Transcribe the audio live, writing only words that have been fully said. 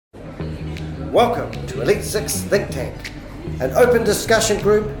Welcome to Elite Six Think Tank, an open discussion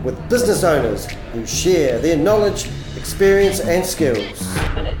group with business owners who share their knowledge, experience and skills.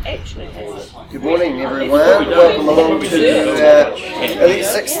 Good morning everyone, welcome along to Elite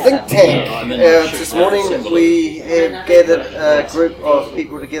Six Think Tank. This morning we have gathered a group of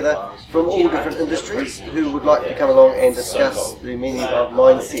people together from all different industries who would like to come along and discuss the meaning of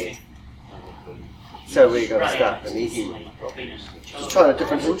mindset. So we're going to start the meeting. Just trying a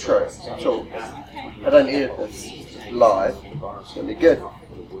different intro, that's all. I don't edit this live, it's going to be good.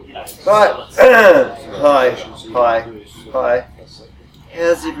 Right, hi.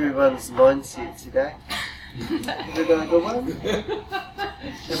 How's everyone's mindset today? Everyone a good one?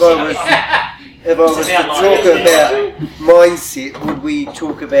 If I was to talk about mindset, would we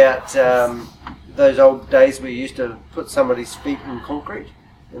talk about those old days where you used to put somebody's feet in concrete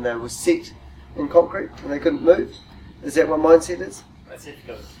and they were set in concrete and they couldn't move? Is that what mindset is?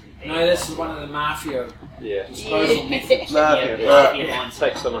 No, this is one of the mafia disposal methods. Mafia.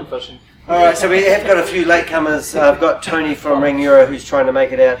 Take someone fishing. Alright, so we have got a few latecomers. I've got Tony from Rangiora who's trying to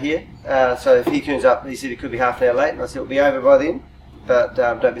make it out here. So if he turns up, he said it could be half an hour late, and I said it'll be over by then. But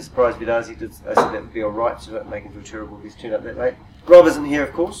don't be surprised if he does. I said that would be alright, so don't make him feel terrible if he's turned up that late. Rob isn't here,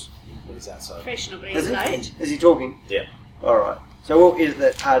 of course. He's outside. Professionally Is late. he talking? Yeah. Alright. So we'll edit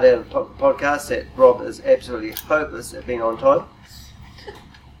that part out of the podcast that Rob is absolutely hopeless at being on time.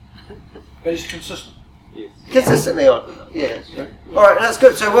 But he's consistent. Yes. Consistently on. Yeah. Alright, that's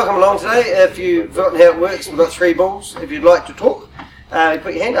good. So welcome along today. If you've forgotten how it works, we've got 3 balls. If you'd like to talk,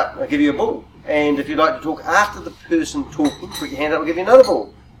 put your hand up. I'll give you a ball. And if you'd like to talk after the person talking, put your hand up, I'll give you another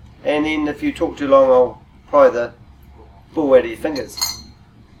ball. And then if you talk too long, I'll pry the ball out of your fingers.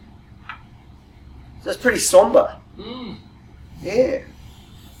 So it's pretty somber. Yeah.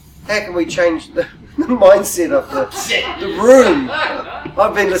 How can we change the mindset of the room?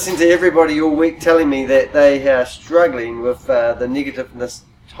 I've been listening to everybody all week telling me that they are struggling with the negativeness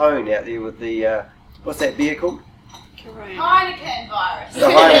tone out there with the, what's that beer called? Heineken virus. The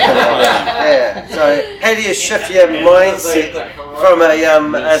Heineken virus. Yeah. So how do you shift your mindset from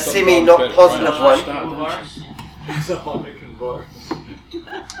a semi-not positive one? It's a Heineken virus.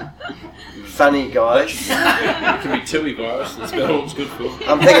 Funny guys. It can be Tui virus, that's about all it's good for.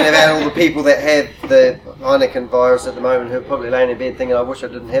 I'm thinking about all the people that have the Heineken virus at the moment who are probably laying in bed thinking, I wish I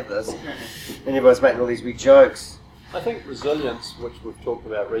didn't have this. And everyone's making all these big jokes. I think resilience, which we've talked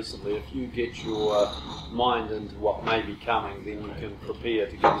about recently, if you get your mind into what may be coming, then you can prepare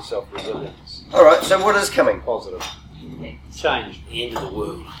to give yourself resilience. Alright, so what is coming? Positive. Change. The end of the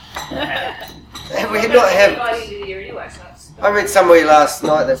world. Have we not have... I read somewhere last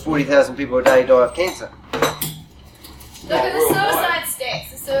night that 40,000 people a day die of cancer. Look at the suicide stats.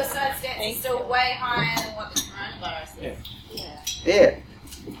 The suicide stats are still way higher than what the coronavirus is. Yeah.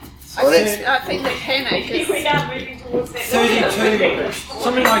 I think the panic is... We are moving towards that. 32,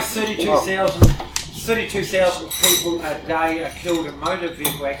 something like 32,000 people a day are killed in motor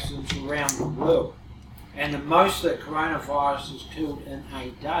vehicle accidents around the world. And the most that coronavirus is killed in a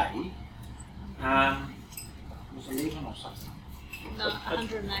day was 11 or something. No,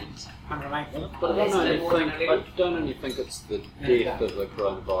 108. 108. But I don't only think it's the death of the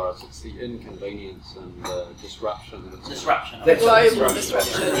coronavirus, it's the inconvenience and the disruption. Disruption. Global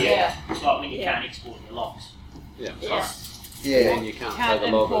disruption, yeah. It's like when you can't export your logs. Yeah. Yeah. And you can't pay the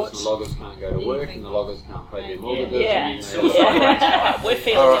loggers, and the loggers can't go to work, and the loggers can't pay their mortgages. We're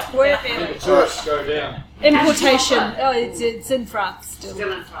feeling it. We're feeling it. Tourists go down. Importation. Oh, it's in France still.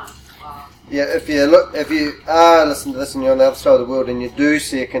 Still in France. Yeah, if you are listening to this and you're on the other side of the world and you do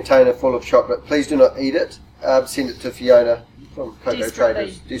see a container full of chocolate, please do not eat it. Send it to Fiona from Cocoa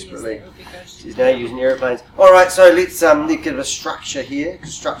Traders. Desperately. She's now using aeroplanes. Alright, so let's get a structure here.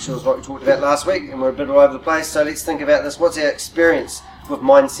 Structure was what we talked about last week and we're a bit all over the place, so let's think about this. What's our experience with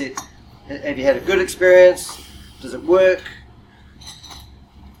mindset? Have you had a good experience? Does it work?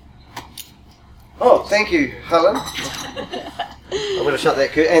 Oh, thank you, Helen. I'm going to shut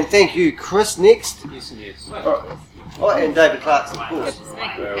that curtain. And thank you, Chris, next. Yes and yes. Right. Oh, and David Clarkson, of course.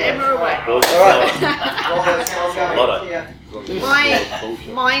 Hammer away. Alright. My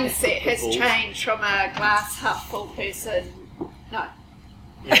mindset has changed from a glass half full person. No.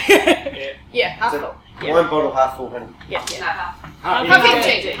 Yeah, half full. Yeah. Wine bottle half full, honey. Yeah. Half Half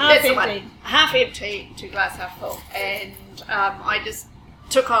empty. Half That's the empty. one. Half empty to glass half full. And I just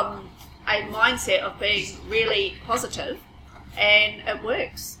took on a mindset of being really positive, and it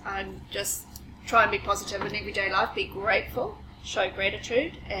works. I'm just trying to be positive in everyday life, be grateful, show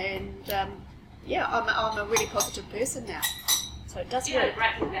gratitude, and I'm a really positive person now. So it does work.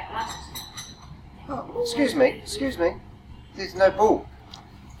 Oh, excuse me. There's no ball.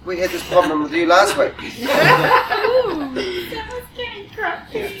 We had this problem with you last week.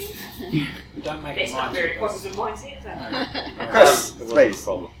 Don't make That's it not mind. very positive mindset, is it? Chris, It wasn't a please.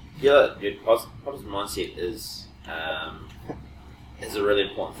 problem. Yeah, positive mindset is a really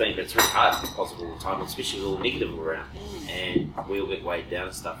important thing, but it's really hard positive all the time, especially with all the negative around. And we all get weighed down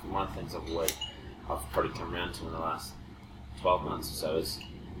and stuff. And one of the things I've probably come around to in the last 12 months or so is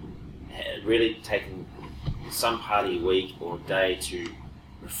really taking some part of your week or day to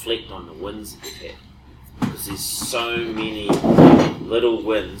reflect on the wins that you've had. Because there's so many little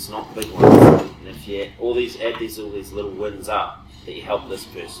wins, not big ones. And if you add all these little wins up, that you help this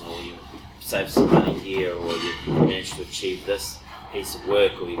person, or you save some money here, or you managed to achieve this piece of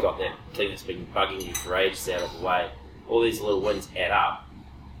work, or you got that thing that's been bugging you for ages out of the way, all these little wins add up.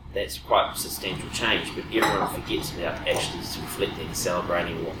 That's quite substantial change, but everyone forgets about actually reflecting and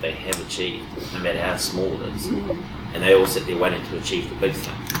celebrating what they have achieved, no matter how small it is. And they all sit there waiting to achieve the big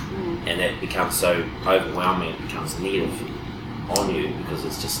thing. And that becomes so overwhelming, it becomes negative on you, because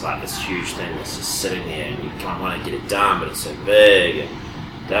it's just like this huge thing that's just sitting there and you kind of want to get it done, but it's so big and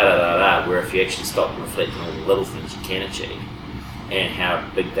da-da-da-da, where if you actually stop and reflect on all the little things you can achieve and how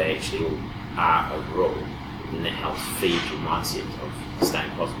big they actually all are overall, then that helps feed your mindset of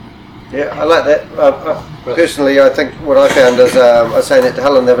staying positive. Yeah, I like that. Personally, I think what I found is, I was saying that to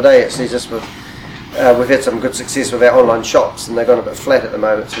Helen the other day, actually, just with, we've had some good success with our online shops, and they've gone a bit flat at the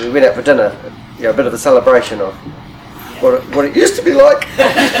moment, so we went out for dinner, a bit of a celebration of what it used to be like.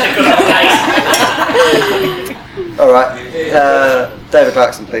 All right, David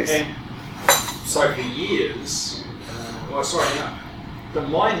Clarkson, please. And so for years, the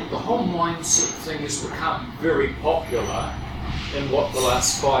whole mindset thing has become very popular in the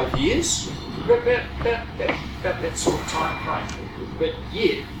last 5 years, about that sort of time frame. But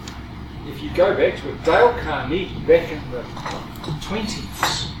yet, if you go back to it, Dale Carnegie back in the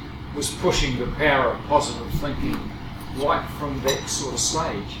 20s was pushing the power of positive thinking right from that sort of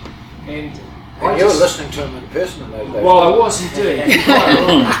stage. And You were listening to him in person in those days. well, I was indeed.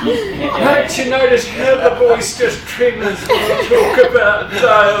 Don't you notice how the voice just tremors when I talk about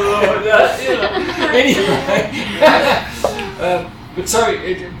Dale like that? Anyway,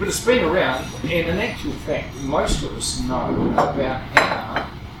 but it's been around, and in actual fact, most of us know about how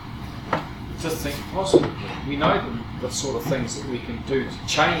to think positively. We know the sort of things that we can do to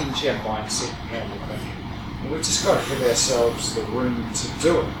change our mindset and how we think, and we've just got to give ourselves the room to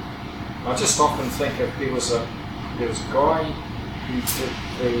do it. I just often think if there was a guy who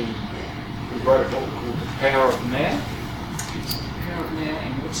wrote a book called The Power of Now.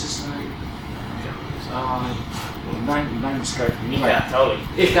 And what's his name? Name escaped me.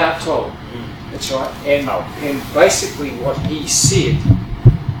 Eckhart Tolle. That's right. And basically what he said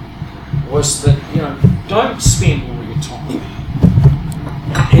was that, don't spend all your time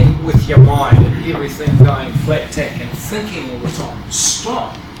with your mind and everything going flat tack and thinking all the time.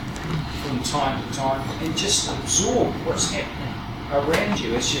 Stop from time to time and just absorb what's happening around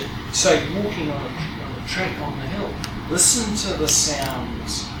you as you say walking on a track on the hill. Listen to the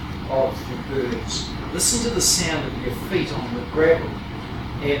sounds of the birds. Listen to the sound of your feet on the gravel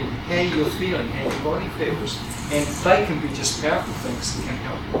and how you're feeling, how your body feels. And they can be just powerful things that can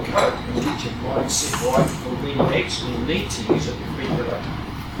help you cope and get your mindset right for when you actually need to use it to regulate.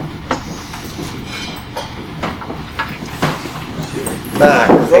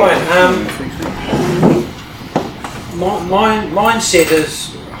 Right. Mindset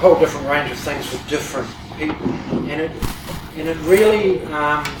is a whole different range of things for different people, and it really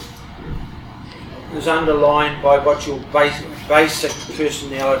is underlined by what your basic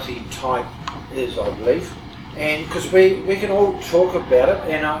personality type is, I believe. And because we can all talk about it,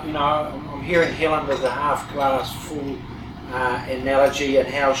 and I'm hearing Helen with the half glass full analogy and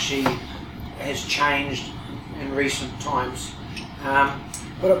how she has changed in recent times.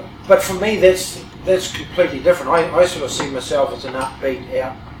 But for me, that's completely different. I sort of see myself as an upbeat,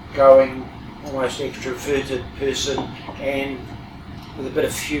 outgoing, almost extroverted person, and with a bit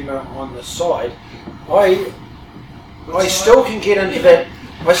of humour on the side. I still can get into that.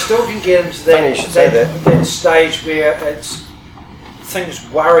 I still can get into that stage where things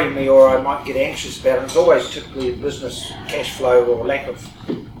worry me, or I might get anxious about it. It's always typically a business cash flow or lack of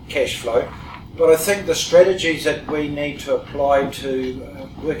cash flow. But I think the strategies that we need to apply to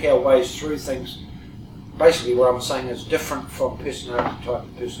work our ways through things, basically what I'm saying is different from personality type to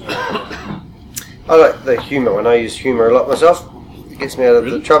personality. I like the humour, and I use humour a lot myself. It gets me out of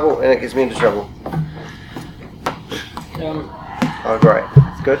the trouble, and it gets me into trouble. Oh, great.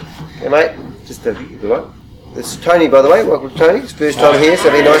 Good. Hey, mate. Just a look. This is Tony, by the way. Welcome to Tony. It's first time here,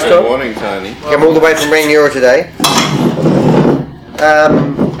 so be nice, Tom. Good morning, Tony. Come all the way from Rangiora today.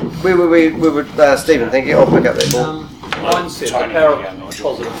 we would Stephen, thank you. I'll pick up that ball. Mindset, the power of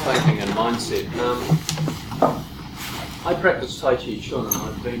positive thinking and mindset. I practice Tai Chi Chuan,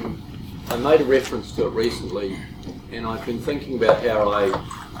 and I made a reference to it recently, and I've been thinking about how I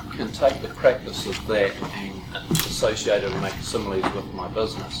can take the practice of that and associate it and make similes with my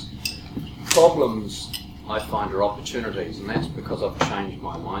business. Problems I find are opportunities, and that's because I've changed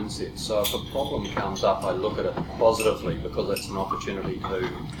my mindset. So if a problem comes up, I look at it positively because it's an opportunity to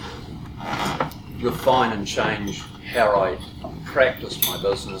refine and change how I practice my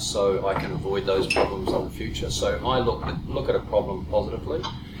business so I can avoid those problems in the future. So I look at a problem positively,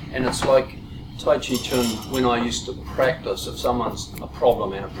 and it's like Tai Chi Chuan, when I used to practice, if someone's a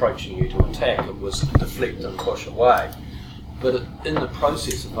problem and approaching you to attack, it was deflect and push away. But in the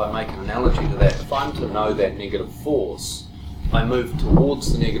process, if I make an analogy to that, if I'm to know that negative force, I move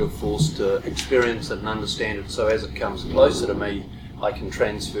towards the negative force to experience it and understand it, so as it comes closer to me, I can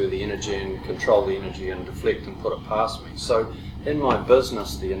transfer the energy and control the energy and deflect and put it past me. So in my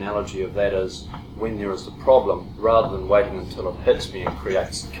business, the analogy of that is when there is a problem, rather than waiting until it hits me and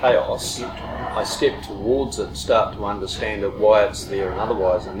creates chaos, I step towards it, start to understand it, why it's there and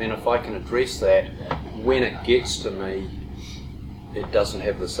otherwise, and then if I can address that, when it gets to me, it doesn't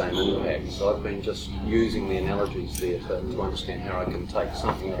have the same impact. So I've been just using the analogies there to understand how I can take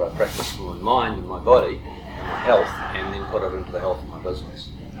something that I practice for my mind and my body, and my health, and then put it into the health of my business.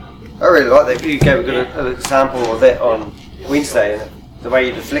 I really like that. You gave a good example of that on Wednesday, and the way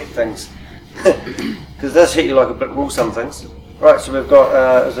you deflect things. Because it does hit you like a brick wall, some things. Right, so we've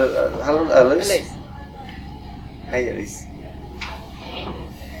got, is it Helen? Elise? Hey, Elise.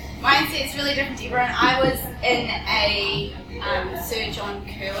 Mindset's really different to everyone. I was in a Sir John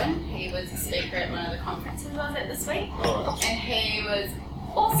Kerwin. He was a speaker at one of the conferences I was at this week, and he was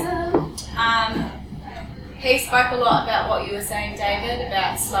awesome. He spoke a lot about what you were saying, David,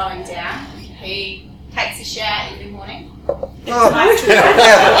 about slowing down. He takes a shower every morning. Oh,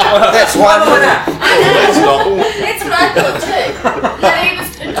 that's wonderful. That's what I thought too. But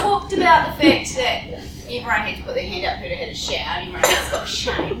he talked about the fact that everyone had to put their hand up who had a shower, and everyone else got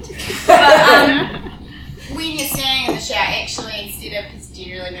shamed. But when you're standing in the shower, actually, instead of, because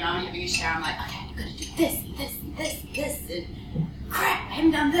generally when I'm having a shower, I'm like, okay, I've got to do this, and crap, I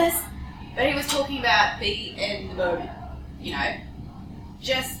haven't done this. But he was talking about being in the moment, you know,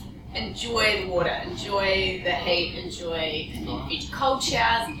 just enjoy the water, enjoy the heat, enjoy cold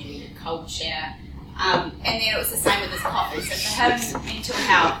showers, enjoy the cold shower. And then it was the same with his coffee. So for him, mental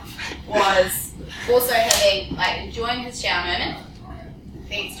health was also having, enjoying his shower moment.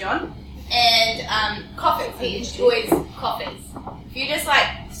 Thanks, John. And coffees. He enjoys coffees. If you just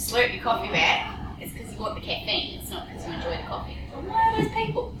slurp your coffee back, it's because you want the caffeine. It's not because you enjoy the coffee. But why are those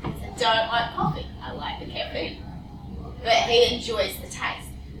people? Because I don't like coffee. I like the caffeine. But he enjoys the taste.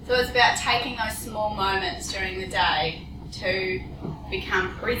 So it's about taking those small moments during the day to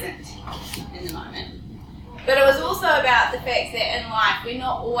become present in the moment. But it was also about the fact that in life we're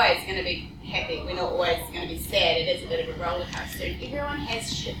not always going to be happy, we're not always going to be sad. It is a bit of a roller coaster. Everyone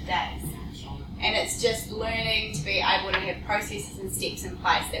has shit days. And it's just learning to be able to have processes and steps in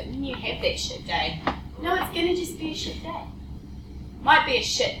place that when you have that shit day, no, it's going to just be a shit day. Might be a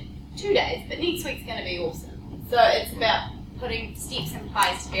shit 2 days, but next week's going to be awesome. So it's about putting steps in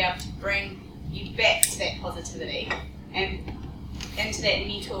place to be able to bring you back to that positivity and into that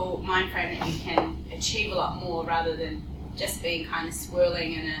mental mind frame that you can achieve a lot more rather than just being kind of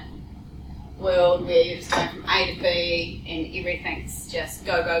swirling in a world where you're just going from A to B and everything's just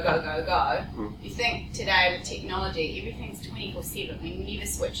go, go, go, go, go. You think today with technology, everything's 24/7. We're never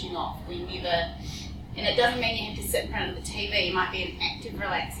switching off. And it doesn't mean you have to sit in front of the TV. You might be an active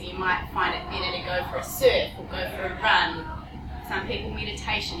relaxer. You might find it better to go for a surf or go for a run. Some people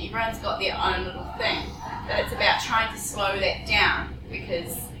meditation. Everyone's got their own little thing. But it's about trying to slow that down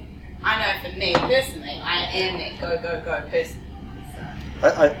because I know for me personally, I am that go, go, go person.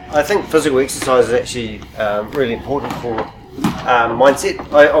 I think physical exercise is actually really important for mindset.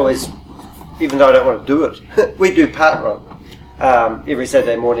 I always, even though I don't want to do it, we do park run every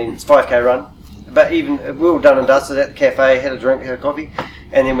Saturday morning. It's 5k run. But even we're all done and dusted at the cafe, had a drink, had a coffee,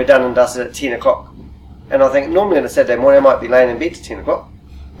 and then we're done and dusted at 10 o'clock. And I think normally on a Saturday morning I might be laying in bed to 10 o'clock.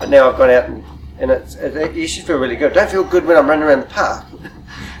 But now I've gone out and you should feel really good. Don't feel good when I'm running around the park.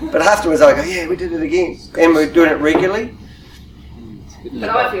 But afterwards I go, yeah, we did it again. And we're doing it regularly. But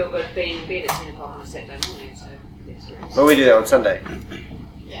I feel good being in bed at 10 o'clock on a Saturday morning, so that's the reason. Well, we do that on Sunday.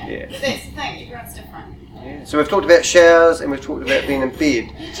 Yeah. But that's the thing, everyone's different. Yeah. So we've talked about showers and we've talked about being in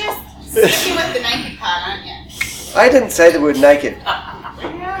bed. You're just sticking with the naked part, aren't you? I didn't say the word naked.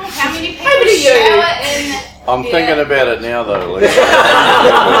 How many people shower in I'm thinking about it now though, Lisa.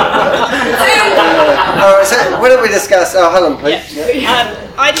 So what did we discuss? Oh, Helen, please. Yeah.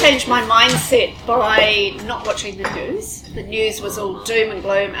 I changed my mindset by not watching the news. The news was all doom and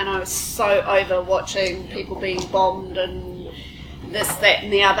gloom, and I was so over watching people being bombed and this, that,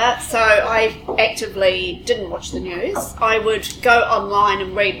 and the other. So I actively didn't watch the news. I would go online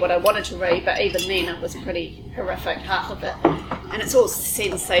and read what I wanted to read, but even then it was pretty horrific, half of it. And it's all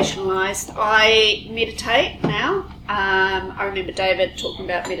sensationalised. I meditate now. I remember David talking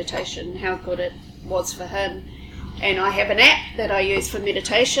about meditation, how good it was for him. And I have an app that I use for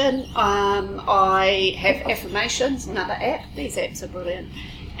meditation. I have affirmations, another app. These apps are brilliant.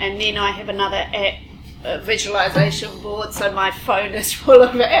 And then I have another app, a visualization board, so my phone is full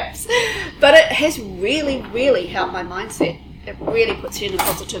of apps. But it has really, really helped my mindset. It really puts you in a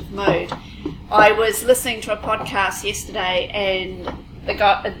positive mood. I was listening to a podcast yesterday, and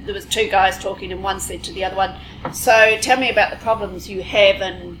there was two guys talking, and one said to the other one, so tell me about the problems you have,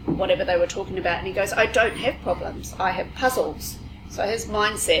 and whatever they were talking about. And he goes, I don't have problems, I have puzzles. So his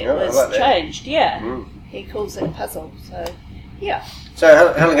mindset was changed. He calls it a puzzle. So yeah.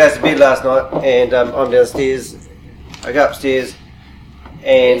 So Helen goes to bed last night, and I'm downstairs. I go upstairs,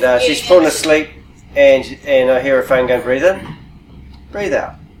 and she's falling asleep, and I hear her phone going, breathe in, breathe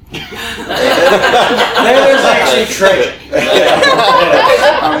out. That is actually tragic.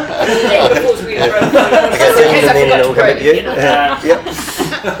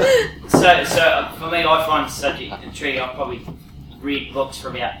 So for me, I find the subject intriguing. I've probably read books for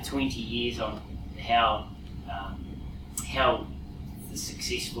about 20 years on how the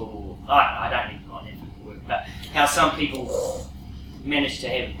successful, I don't even like that word, but how some people manage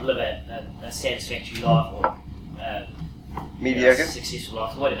to live a satisfactory life or mediocre, successful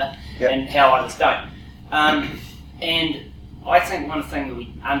life, whatever, and how others don't. And I think one thing that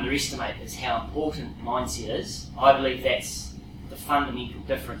we underestimate is how important mindset is. I believe that's the fundamental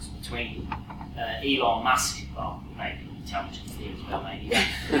difference between Elon Musk, well, maybe intelligence there as well, maybe,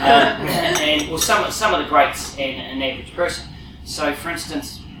 and some of the greats and an average person. So, for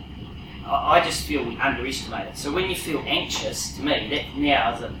instance, I just feel we underestimate it. So when you feel anxious, to me, that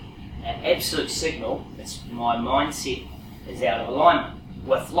now is an absolute signal that my mindset is out of alignment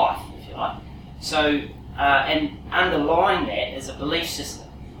with life, if you like. So, and underlying that is a belief system,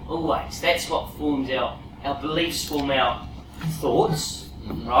 always. That's what forms our beliefs form our thoughts,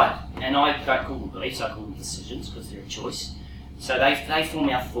 right? And I don't call them beliefs, I call them decisions, because they're a choice. So they form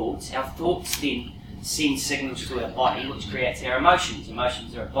our thoughts. Our thoughts then send signals to our body, which creates our emotions.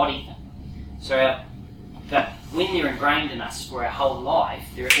 Emotions are a body thing. So but when they're ingrained in us for our whole life,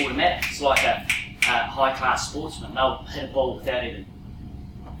 they're automatic. It's like a high-class sportsman. They'll hit a ball without even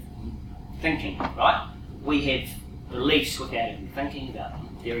thinking, right? We have beliefs without even thinking about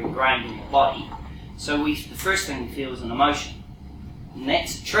them. They're ingrained in the body. So the first thing we feel is an emotion. And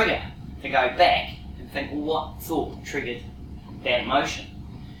that's a trigger to go back and think, well, what thought triggered that emotion?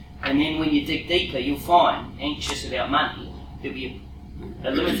 And then when you dig deeper, you'll find anxious about money. There'll be a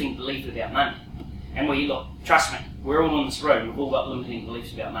limiting belief about money. And well, you look, trust me, we're all in this room, we've all got limiting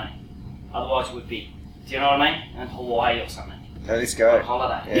beliefs about money. Otherwise we'd be, do you know what I mean? In Hawaii or something. No, let's go. On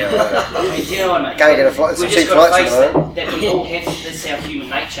holiday. Yeah, right. Do you know what I mean? Can't get a flight, We've just got to face that we all have, this is our human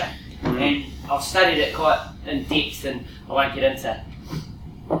nature. And I've studied it quite in depth, and I won't get into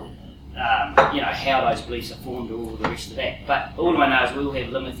how those beliefs are formed or all the rest of that. But all I know is we all have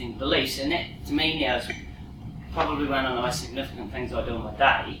limiting beliefs, and that to me now is probably one of the most significant things I do in my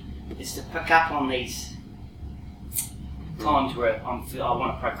day, is to pick up on these times where I want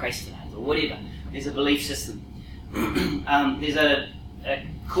to procrastinate or whatever. There's a belief system. There's a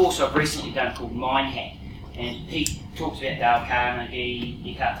course I've recently done called Mind Hack, and he talks about Dale Carnegie,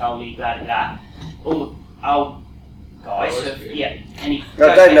 Eckhart Tolle, blah blah blah, all old guys. And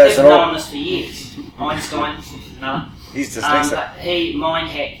they've known this for years. Einstein, no. He's dyslexic. Mind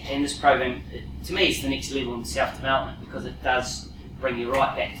Hack and this program, to me, it's the next level in self-development, because it does bring you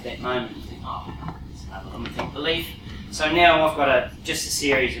right back to that moment and think, oh, it's another limiting belief. So now I've got just a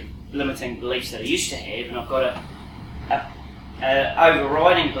series of limiting beliefs that I used to have, and I've got a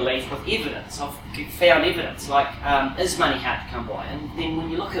overriding belief with evidence. I've found evidence, like, is money hard to come by? And then when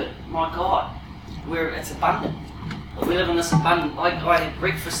you look at it, my God, it's abundant. We live in this abundant. I had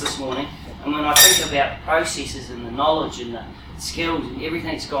breakfast this morning, and when I think about the processes and the knowledge and the skills and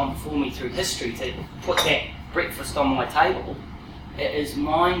everything that's gone before me through history to put that breakfast on my table, it is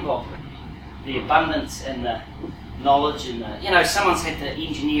mind-boggling. The abundance and the knowledge and someone's had to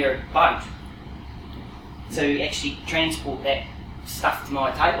engineer a boat to actually transport that stuff to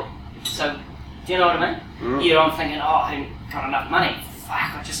my table. So, do you know what I mean? I'm thinking, I haven't got enough money.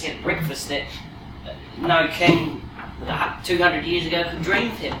 Fuck, I just had breakfast that no king 200 years ago could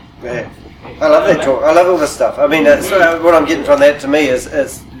dream of him. Yeah. I love that talk. I love all this stuff. I mean, what I'm getting from that to me is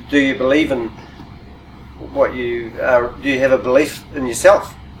do you believe in what you are? Do you have a belief in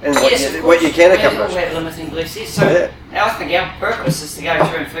yourself and what you can accomplish? We all have limiting beliefs. Yes. So I think our purpose is to go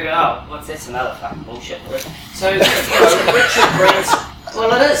through and figure out that's another fucking bullshit. So Richard Branson.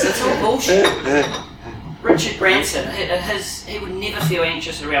 Well, it is. It's all bullshit. Richard Branson, he would never feel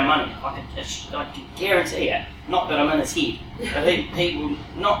anxious around money. I can guarantee it. Not that I'm in his head, but he will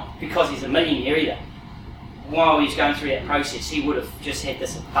not because he's a millionaire either. While he's going through that process, he would have just had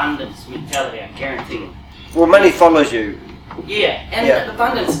this abundance mentality. I guarantee it. Well, money follows you. Yeah, and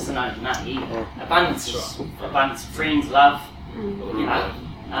abundance isn't only money either. Abundance is abundance of friends, love. You know.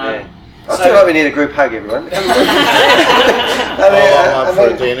 I feel like we need a group hug, everyone. I'm up for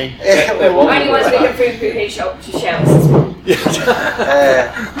it, Danny. Only ones we can food who showers.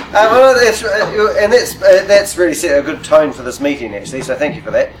 That's really set a good tone for this meeting, actually. So thank you for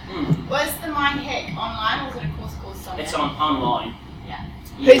that. Was the Mind Hack online, or was it a course called somewhere? It's online. Yeah.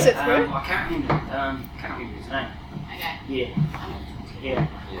 Who's it through? I can't remember his name. Okay. Yeah.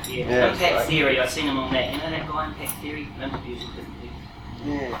 Impact Theory. I've seen him on that. You know that guy, Impact Theory, interviews with different people.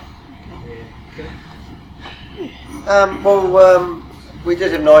 Yeah. We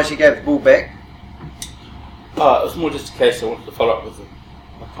did have Nige. He gave the ball back. It was more just a case I wanted to follow up with a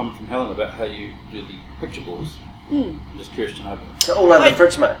comment from Helen about how you do the picture boards. I'm just curious to know. So all over the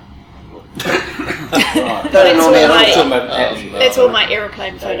fridge, mate. That's all my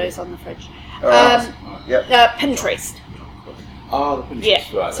aeroplane photos on the fridge. Pinterest. Oh, the Pinterest. Yeah,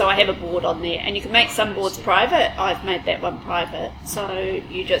 right. so I have a board on there, and you can make some boards private. I've made that one private, so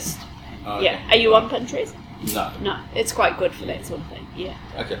you just Are you on Pinterest? No, it's quite good for that sort of thing. Yeah.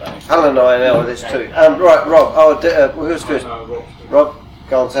 Okay. Helen and I know this too. Right, Rob. Who's first? Rob,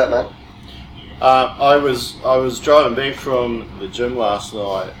 go on, say it, mate. I was driving back from the gym last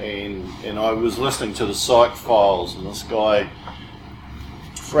night, and I was listening to the Psych Files, and this guy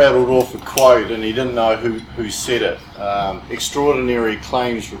rattled off a quote, and he didn't know who said it. Extraordinary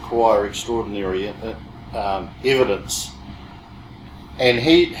claims require extraordinary evidence, and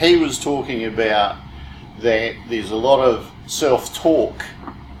he was talking about that there's a lot of self-talk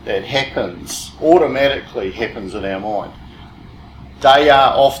that automatically happens in our mind. They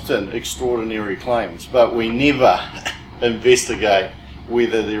are often extraordinary claims, but we never investigate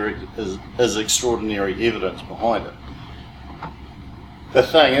whether there is extraordinary evidence behind it. The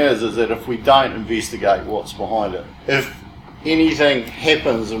thing is that if we don't investigate what's behind it, if anything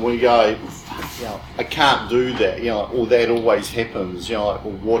happens and we go, I can't do that, or that always happens, or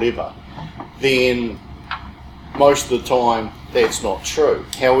whatever, then most of the time that's not true.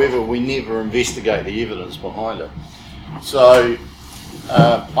 However, we never investigate the evidence behind it. So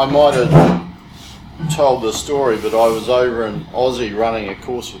I might have told the story, but I was over in Aussie running a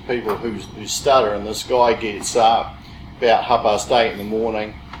course for people who stutter, and this guy gets up about 8:30 in the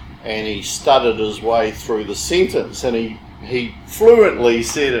morning, and he stuttered his way through the sentence, and he fluently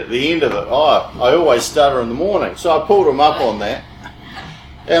said at the end of it, I always stutter in the morning. So I pulled him up on that,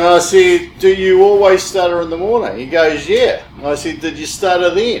 and I said, do you always stutter in the morning? He goes, yeah. And I said, did you stutter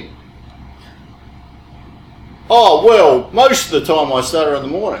then? Oh, well, most of the time I stutter in the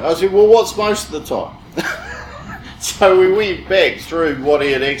morning. I said, well, what's most of the time? So we went back through what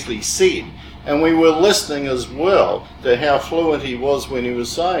he had actually said, and we were listening as well to how fluent he was when he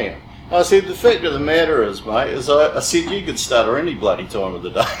was saying it. I said, the fact of the matter is, mate, I said you could stutter any bloody time of the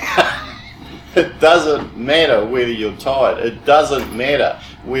day. It doesn't matter whether you're tired. It doesn't matter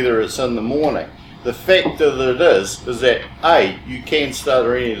whether it's in the morning. The fact of it is that A, you can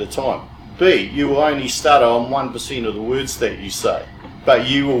stutter any of the time. B, you will only stutter on 1% of the words that you say, but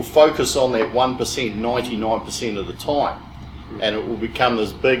you will focus on that 1% 99% of the time, and it will become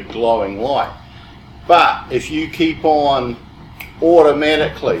this big glowing light. But if you keep on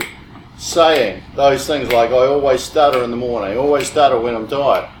automatically saying those things like, I always stutter in the morning, I always stutter when I'm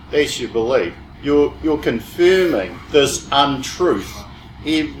tired, that's your belief. You're confirming this untruth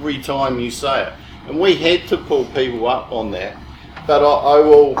every time you say it. And we had to pull people up on that, but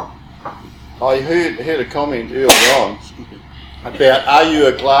I heard a comment earlier on about, are you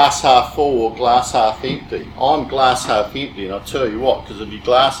a glass half full or glass half empty? I'm glass half empty, and I'll tell you what, because if your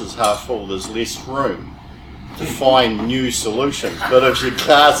glass is half full, there's less room to find new solutions. But if your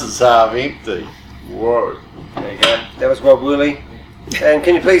glass is half empty, whoa. There you go. That was Rob Worley. And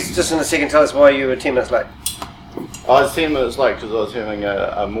can you please, just in a second, tell us why you were 10 minutes late? I was 10 minutes late because I was having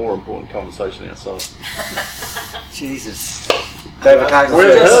a more important conversation outside. Jesus. David Harkin.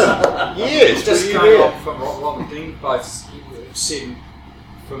 Yes, just going on from what Rob and Dean both said,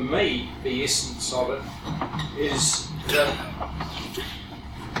 for me, the essence of it is that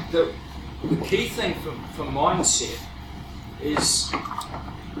the key thing for mindset is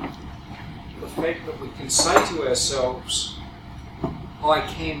the fact that we can say to ourselves, I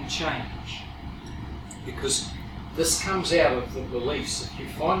can change. Because this comes out of the beliefs. If you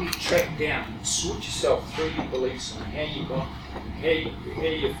finally track down and sort yourself through your beliefs and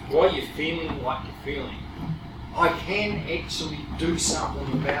why you're feeling like you're feeling, I can actually do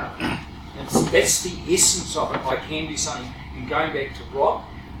something about it. And that's the essence of it. I can do something. And going back to Rob,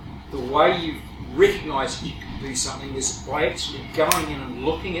 the way you recognise that you can do something is by actually going in and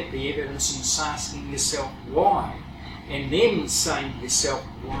looking at the evidence and asking yourself why, and then saying to yourself,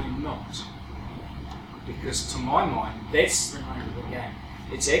 why not? Because to my mind, that's the name of the game.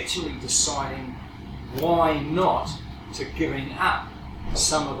 It's actually deciding why not to giving up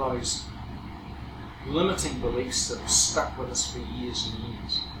some of those limiting beliefs that have stuck with us for years and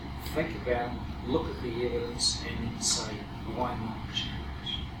years. Think about them, look at the evidence, and then say, why not change?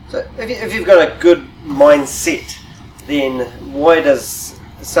 So if you've got a good mindset, then why does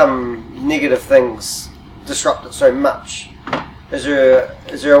some negative things disrupt it so much? Is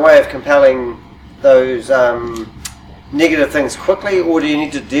there a way of compelling those negative things quickly, or do you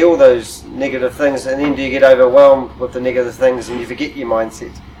need to deal with those negative things and then do you get overwhelmed with the negative things and you forget your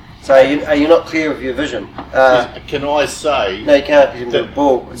mindset? So are you not clear of your vision? Can I say... No, you can't, because you've got a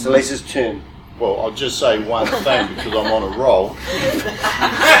ball. It's Elisa's turn. Well, I'll just say one thing because I'm on a roll.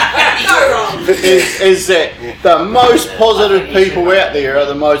 is that the most positive people out there are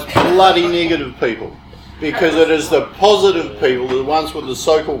the most bloody negative people. Because it is the positive people, the ones with the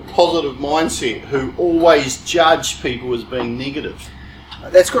so-called positive mindset, who always judge people as being negative.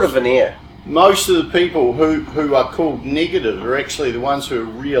 That's got a veneer. Most of the people who are called negative are actually the ones who are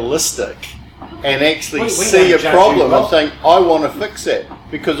realistic and actually see a problem and think, I want to fix that.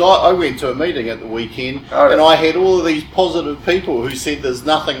 Because I went to a meeting at the weekend and I had all of these positive people who said there's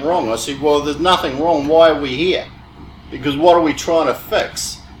nothing wrong. I said, well, there's nothing wrong. Why are we here? Because what are we trying to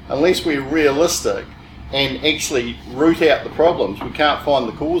fix? Unless we're realistic and actually root out the problems, we can't find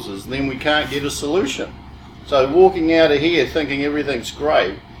the causes, then we can't get a solution. So walking out of here thinking everything's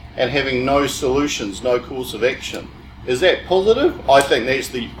great and having no solutions, no course of action, is that positive? I think that's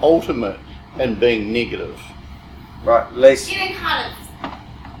the ultimate in being negative. Right, Lise. It's getting kind of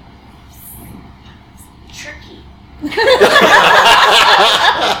tricky.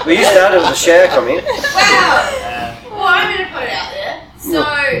 Well, you started with a share comment. Well, I'm going to put it out there. So...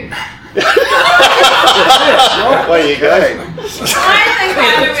 There you go. I think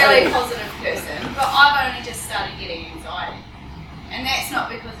I'm a really positive person, but I've only just started getting anxiety. And that's not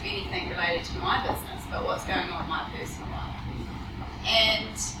because of anything related to my business, but what's going on in my personal life.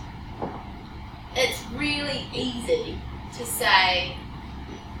 And it's really easy to say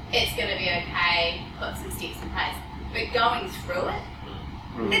it's going to be okay, put some steps in place. But going through it,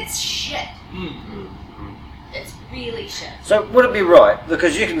 it's shit. It's really shit. So would it be right,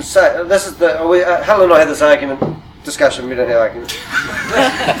 because you can say, this is the, Helen and I had this discussion, we don't have arguments,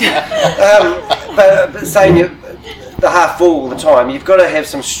 but saying the half full all the time, you've got to have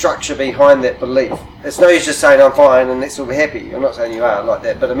some structure behind that belief. It's no use just saying I'm fine and let's all be happy. I'm not saying you are like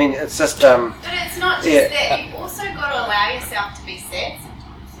that, but I mean it's just... but it's not just that, you've also got to allow yourself to be sad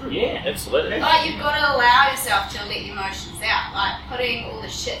sometimes. Yeah, absolutely. Like, you've got to allow yourself to let your emotions out. Like, putting all the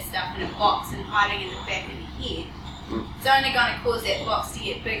shit stuff in a box and hiding in the back of your head, it's only going to cause that box to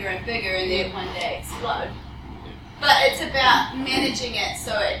get bigger and bigger and then one day explode. But it's about managing it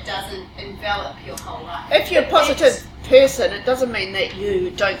so it doesn't envelop your whole life. If you're a positive person, it doesn't mean that you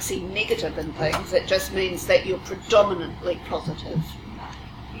don't see negative in things. It just means that you're predominantly positive.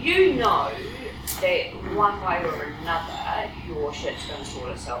 You know that one way or another your shit's going to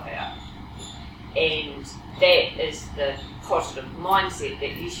sort itself out. And that is the positive mindset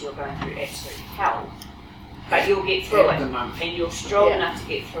that yes, you're going through absolute hell, but you'll get through it. And you're strong enough to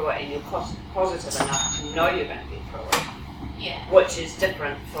get through it, and you're positive enough to know you're going to get through it. Yeah. Which is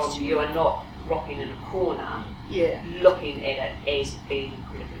different from you are not rocking in a corner, looking at it as being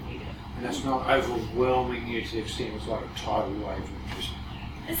incredibly negative. And it's not overwhelming you to the extent it's like a tidal wave.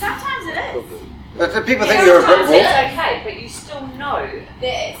 And sometimes it is. But do people think you're a brick wall? It's okay, but you still know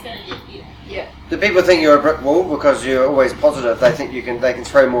that it's going to get better. Yeah. Do people think you're a brick wall because you're always positive? They think they can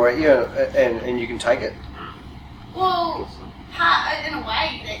throw more at you and you can take it. Well, in a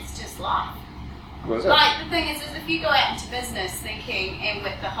way, that's just life. What is it? Like, the thing is if you go out into business thinking and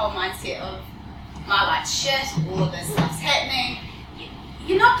with the whole mindset of my life's shit, all of this stuff's happening,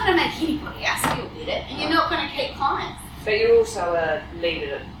 you're not going to make anybody else feel better, and you're not going to keep clients. But you're also a leave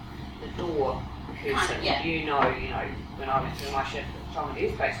it at the door person. Kind of, yeah. You know, when I went through my shift at the Tonga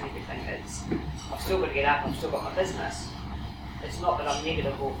Airspace and everything, I've still got to get up, I've still got my business. it's not that I'm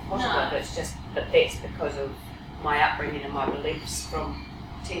negative or positive, it's just that that's because of my upbringing and my beliefs from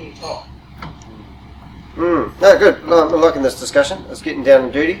teeny top. No, good. I'm liking this discussion. It's getting down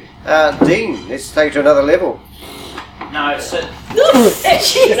and dirty. Dean, let's take it to another level. No, it's Nowhere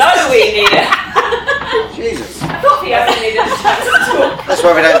near. Jesus. I thought the other needed to talk. That's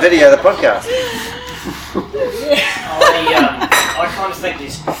why we don't video the podcast. I kind of think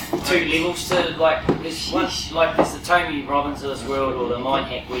there's two levels to like there's one like there's the Tony Robbins of this world or the Mind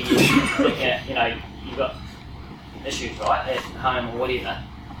Hack where you look at you've got issues right at home or whatever,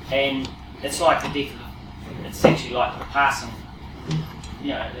 and it's like the death of it's actually like the passing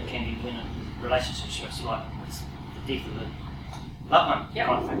it can be when a relationship it's like it's the death of the loved one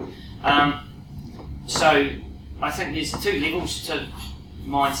kind of thing. So I think there's two levels to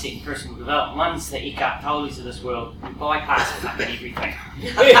mindset and personal development. One's the Eckhart Tolles of this world, who bypass fucking everything.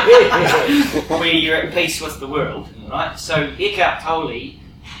 Where you're at peace with the world, right? So Eckhart Tolle,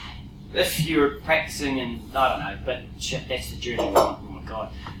 if you're practicing and I don't know, but shit, that's the journey. Oh my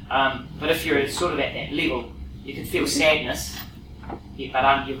god. But if you're sort of at that level, you can feel sadness, but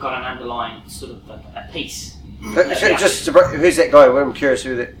you've got an underlying sort of a peace. Just who's that guy? I'm curious.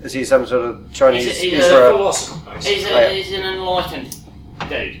 Who that is? He some sort of Chinese? He's a philosopher. He's an enlightened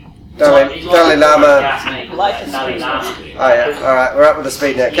dude. Dalai Lama. Dalai Lama. Oh yeah. All right, we're up with the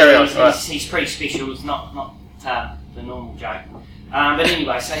speed now. Carry on. He's pretty special. It's not the normal joke. But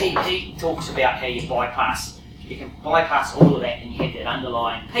anyway, so he talks about how you can bypass all of that, and you have that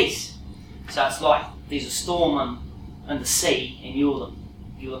underlying peace. So it's like there's a storm in the sea, and you're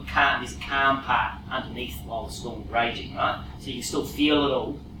calm. There's a calm part underneath while the storm's raging, right? So you can still feel it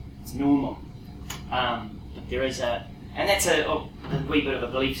all. It's normal. But there is and that's a wee bit of a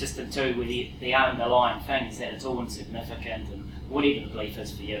belief system too, where the underlying thing is that it's all insignificant, and whatever the belief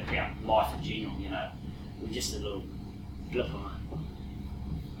is for you about life in general, we're just a little blip on it,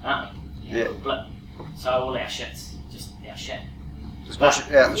 aren't we? A little blip. So all our shit's just our shit. Just wash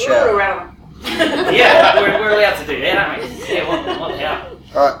it out in the shower. We're irrelevant. Yeah, we're allowed to do that, aren't we? Yeah, what the hell?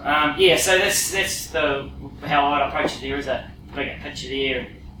 Alright. So that's how I'd approach it. There is a bigger picture there, and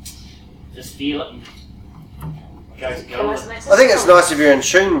just feel it and go. I think it's nice if you're in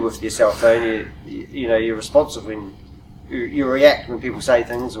tune with yourself, though. And you're responsive when you react when people say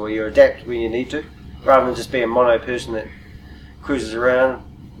things, or you adapt when you need to, rather than just being a mono person that cruises around,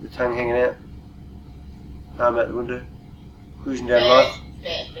 the tongue hanging out, arm out the window, cruising down life.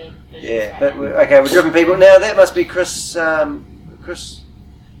 Yeah, but we're driven people now. That must be Chris.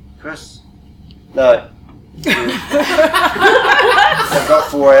 No. I've got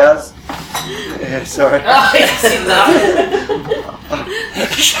 4 hours. Yeah, sorry.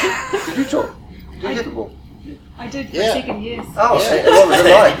 Did you talk? Did you get the ball? I did for a second, yes. Oh, yeah. What was it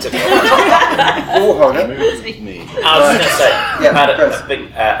like? Ball holder. I was going to say,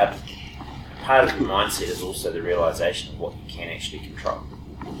 part of the mindset is also the realisation of what you can actually control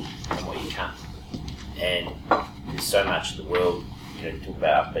and what you can't. And there's so much in the world, talk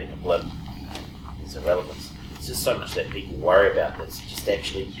about being a blip, there's irrelevance. There's just so much that people worry about that's just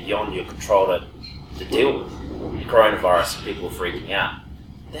actually beyond your control to deal with. The coronavirus and people are freaking out.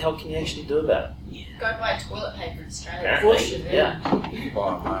 What the hell can you actually do about it? Go buy toilet paper in Australia. Apparently, yeah. Buy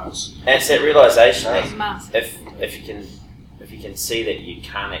a mask. And it's that realisation Mask. that if you can see that you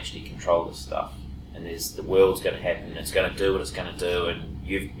can't actually control this stuff, and the world's going to happen, it's going to do what it's going to do, and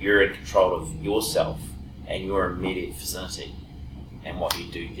you're in control of yourself and your immediate vicinity and what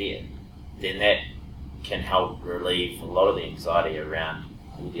you do there, then that can help relieve a lot of the anxiety around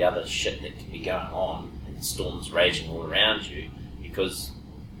all the other shit that can be going on and the storms raging all around you, because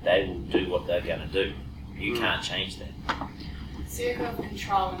they will do what they're going to do. You can't change that. Circle of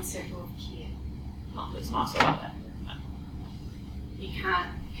control and circle of care. Oh, that's nice, I like that. You can't,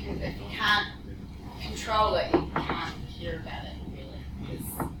 if you can't control it, you can't care about it, really. Because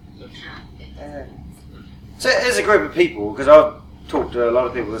you can't. So, as a group of people, because I've talked to a lot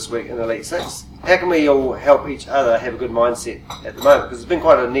of people this week in Elite 6, how can we all help each other have a good mindset at the moment? Because it's been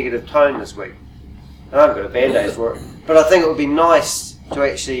quite a negative tone this week. And I haven't got a band-aid for it. But I think it would be nice to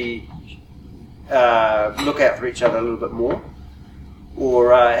actually look out for each other a little bit more.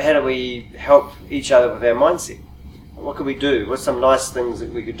 Or how do we help each other with our mindset? What could we do? What's some nice things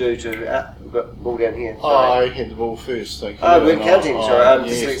that we could do to... we've got the ball down here. I had the ball first, thank you. Oh, we're counting, sorry.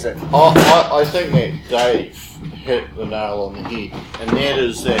 Yes. I think that Dave hit the nail on the head, and that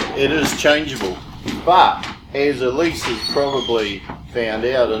is that it is changeable. But, as Elise has probably found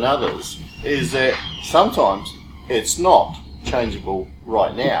out and others, is that sometimes it's not changeable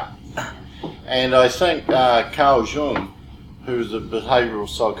right now. And I think Carl Jung, who's a behavioural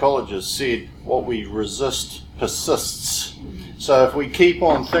psychologist, said what we resist persists. So if we keep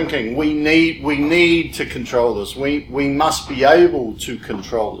on thinking we need to control this, we must be able to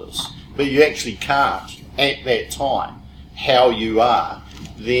control this, but you actually can't at that time, how you are,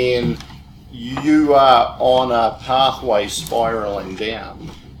 then you are on a pathway spiraling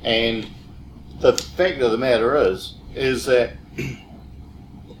down. And the fact of the matter is that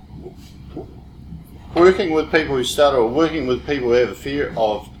working with people who stutter, or working with people who have a fear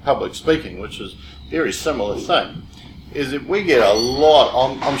of public speaking, which is a very similar thing, is that we get a lot,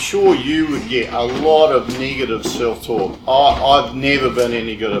 I'm sure you would get a lot of negative self-talk. I've never been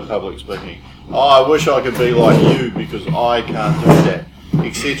any good at public speaking. I wish I could be like you because I can't do that,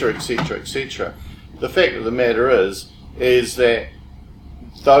 etc., etc., etc. The fact of the matter is that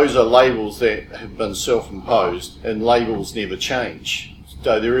those are labels that have been self-imposed, and labels never change.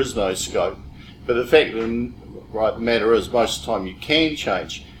 So there is no scope. But the fact of the matter is, most of the time you can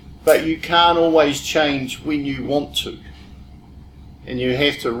change, but you can't always change when you want to. And you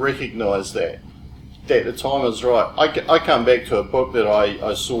have to recognise that the time is right. I come back to a book that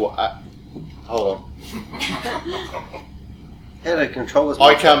I saw. Hold on. How to control this?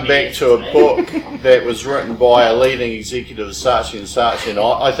 I come back to a book that was written by a leading executive of Saatchi & Saatchi, and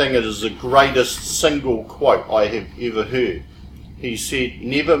I think it is the greatest single quote I have ever heard. He said,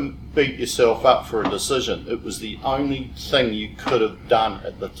 "Never beat yourself up for a decision. It was the only thing you could have done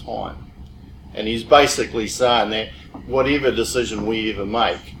at the time." And he's basically saying that whatever decision we ever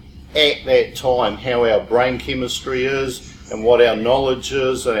make, at that time, how our brain chemistry is and what our knowledge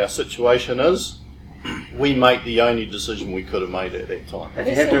is and our situation is, we make the only decision we could have made at that time. If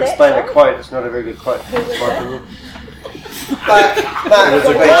you have to explain a quote, it's not a very good quote. But I've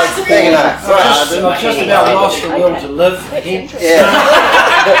just about lost the will to live again. We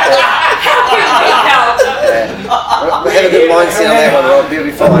had a good mindset on that one, Rob. You'll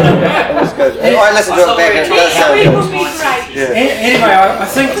be fine. That was good. I listened to it back and it does sound good. Anyway, I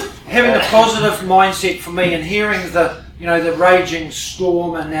think having a positive mindset for me, and hearing the raging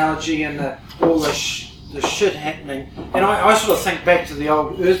storm analogy and all the shit happening, and I sort of think back to the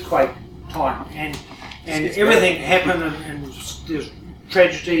old earthquake time, and everything happened, and there's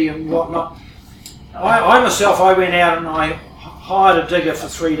tragedy and whatnot. I myself went out and I hired a digger for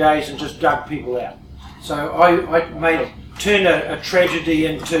 3 days and just dug people out. So I turned a tragedy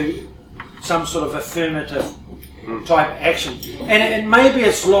into some sort of affirmative type action. And maybe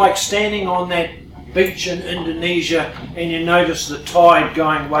it's like standing on that beach in Indonesia and you notice the tide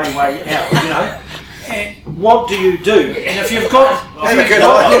going way out, And what do you do? And if you've got the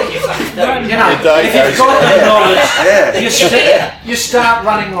knowledge, you start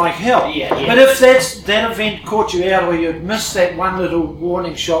running like hell. But if that event caught you out, or you'd missed that one little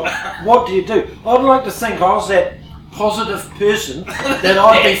warning shot, what do you do? I'd like to think I was that positive person that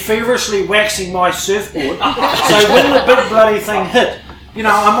I'd be feverishly waxing my surfboard. So when the big bloody thing hit,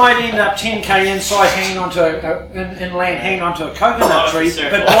 I might end up 10k inside hanging onto inland hanging onto a coconut tree,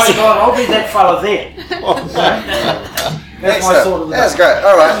 but by God, I'll be that fella there. That's my thought of the day. That's great.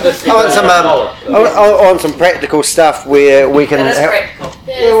 All right. I want some practical stuff where we can. Practical.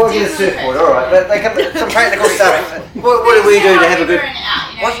 Yeah, we'll get a surfboard. All right, but some practical stuff. What do we do to have a good?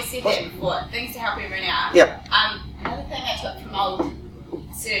 You said that before. Things to help everyone out. Yep. Another thing I took from old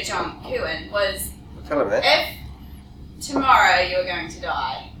Sir John Kirwan was, tell him that. If tomorrow you're going to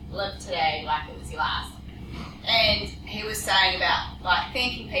die, live today like it was your last. And he was saying about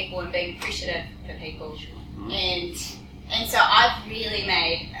thanking people and being appreciative for people. And so I've really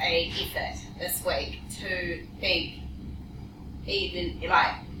made an effort this week to think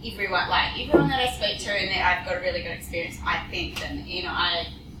everyone that I speak to and that I've got a really good experience, I thank them. I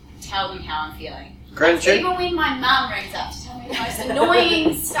tell them how I'm feeling. Gratitude. Even when my mum rings up to tell me the most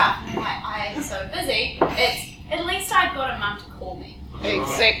annoying stuff, and I'm I'm so busy, at least I've got a mum to call me.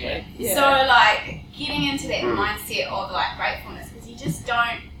 Exactly. Yeah. So getting into that mindset of gratefulness, because you just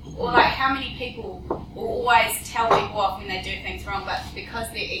don't, or how many people will always tell people off when they do things wrong, but because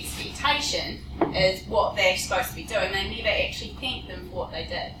their expectation is what they're supposed to be doing, they never actually thank them for what they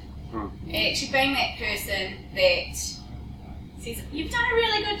did. And actually being that person that says, you've done a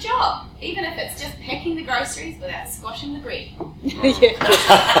really good job, even if it's just packing the groceries without squashing the bread. Thank you,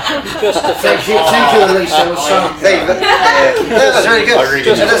 Elisa. That was really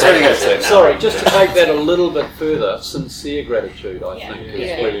good. That's really good. Sorry, just to take that a little bit further, sincere gratitude, I think,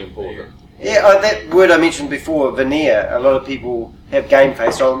 is really important. Yeah, that word I mentioned before, veneer. A lot of people have game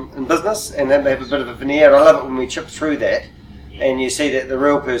face on in business, and then they have a bit of a veneer. And I love it when we chip through that, and you see that the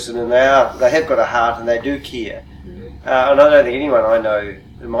real person, and they have got a heart, and they do care. And I don't think anyone I know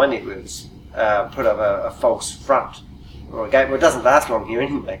in my networks put up a false front or a game. Well, it doesn't last long here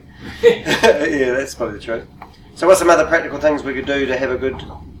anyway. Yeah, that's probably the truth. So what's some other practical things we could do to have a good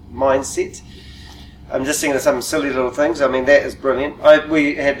mindset? I'm just thinking of some silly little things. I mean, that is brilliant.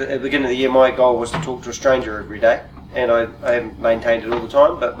 We had at the beginning of the year, my goal was to talk to a stranger every day, and I haven't maintained it all the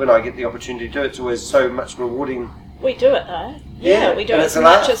time, but when I get the opportunity to do it, it's always so much rewarding. We do it though. Yeah, we do it as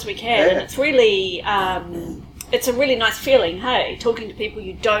much as we can. And it's really, it's a really nice feeling, hey, talking to people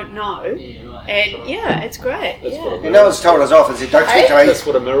you don't know. And it's great. And no one's told us off and said, don't speak to me. That's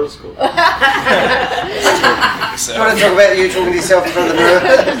what a mirror's called. Do you want to talk about you talking to yourself in front of the mirror?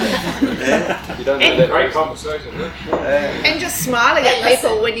 You don't know that. Great conversation. And just smiling at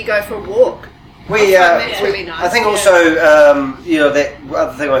people when you go for a walk. That's really nice. I think also, that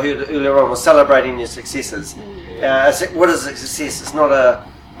other thing I heard earlier on was celebrating your successes. What is a success? It's not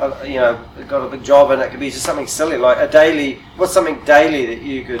got a big job, and it could be just something silly like a daily. What's something daily that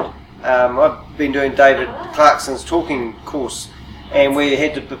you could? I've been doing David Clarkson's talking course, and we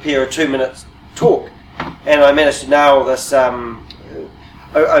had to prepare a 2-minute talk, and I managed to nail this.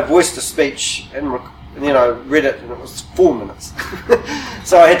 I voiced a speech and read it, and it was 4 minutes.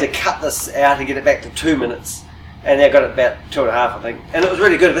 So I had to cut this out and get it back to 2 minutes, and I got it about 2.5, I think, and it was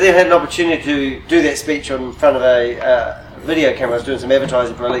really good. But then I had an opportunity to do that speech in front of a video camera. I was doing some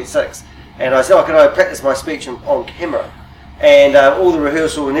advertising for Elite 6, and I said, can I practice my speech on camera? And all the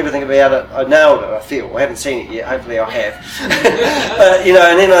rehearsal and everything about it, I nailed it, I feel. I haven't seen it yet, hopefully I have. But,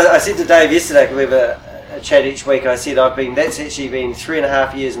 and then I said to Dave yesterday, because we have a chat each week, I said that's actually been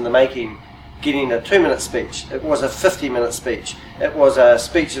 3.5 years in the making, getting a 2-minute speech. It was a 50-minute speech. It was a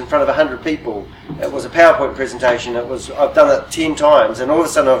speech in front of 100 people. It was a PowerPoint presentation. I've done it 10 times, and all of a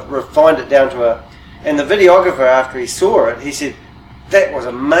sudden I've refined it down to and the videographer, after he saw it, he said, that was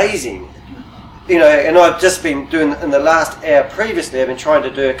amazing. And I've just been doing, in the last hour previously, I've been trying to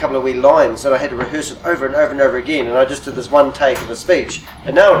do a couple of wee lines, and I had to rehearse it over and over and over again, and I just did this one take of a speech,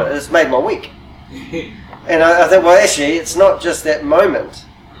 and nailed it. It's made my week. And I think, well, actually, it's not just that moment.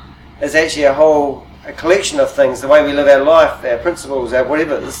 It's actually a collection of things, the way we live our life, our principles, our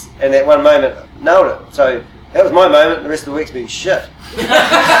whatevers, and that one moment nailed it. So that was my moment, the rest of the week's been shit.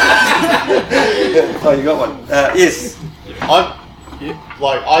 Oh, you got one? Yes. I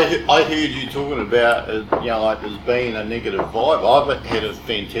heard you talking about there's been a negative vibe. I've had a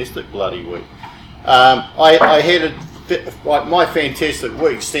fantastic bloody week. I had my fantastic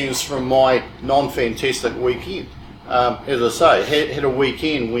week stems from my non-fantastic weekend. As I say, had a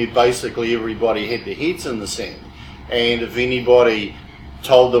weekend where basically everybody had their heads in the sand, and if anybody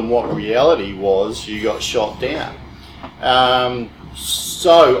told them what reality was, you got shot down.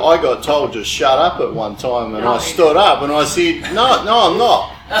 So I got told to shut up at one time, and I stood up and I said, no, I'm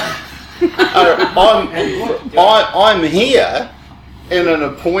not. I'm here in an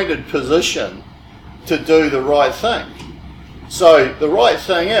appointed position to do the right thing. So the right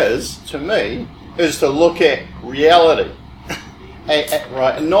thing is, to me, is to look at reality.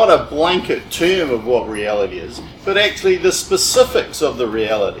 Right, and not a blanket term of what reality is, but actually the specifics of the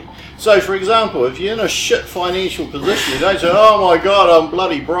reality. So, for example, if you're in a shit financial position, you don't say, oh my God, I'm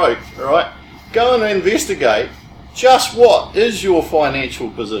bloody broke, right? Go and investigate just what is your financial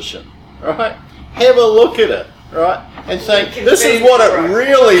position, right? Have a look at it, right? And think, this is what it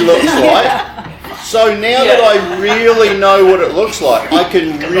really looks like. So now that I really know what it looks like, I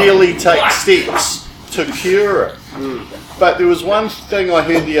can really take steps to cure it. But there was one thing I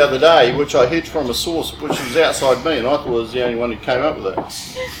heard the other day, which I heard from a source which was outside me, and I thought I was the only one who came up with it,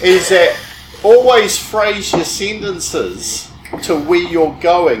 is that always phrase your sentences to where you're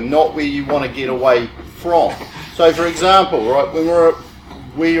going, not where you want to get away from. So, for example, right, when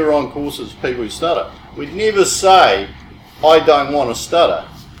we are on courses, people who stutter, we'd never say, I don't want to stutter.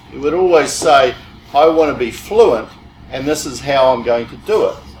 We would always say, I want to be fluent, and this is how I'm going to do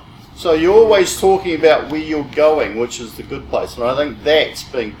it. So you're always talking about where you're going, which is the good place, and I think that's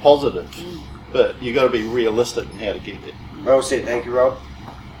being positive. But you've got to be realistic in how to get there. Well said, thank you, Rob.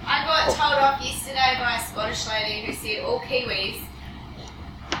 I got told off yesterday by a Scottish lady who said all Kiwis,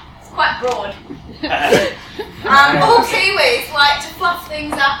 it's quite broad, all Kiwis like to fluff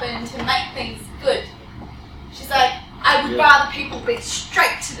things up and to make things good. She's like, I would rather people be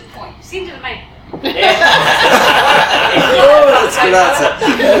straight to the point. Send it to me. Oh, that's a good answer.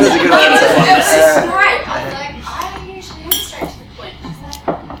 That is a good answer. It was just great. I was like, I usually am straight to the point. She's like,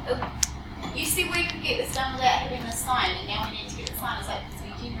 you see, we could get this done without having this sign, and now we need to get the sign. It's like, because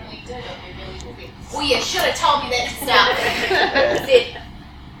we generally do, and we really will be. Well, you should have told me that to start with. I said,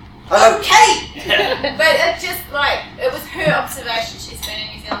 okay. But it just it was her observation. She's been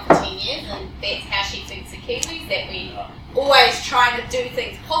in New Zealand for 10 years, and that's how she thinks of Kiwis, that we always try to do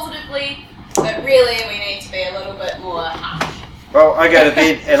things positively, but really we need to be a little bit more harsh. Well, I go to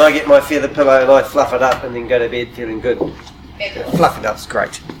bed and I get my feather pillow and I fluff it up and then go to bed feeling good. Fluffing up's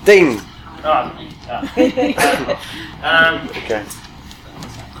great. Dean. Okay.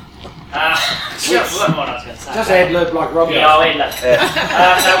 What I was going to say. Just ad lib like Rob. Yeah, I'll ad lib. So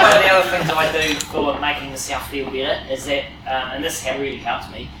one of the other things I do for making myself feel better is that, and this really helps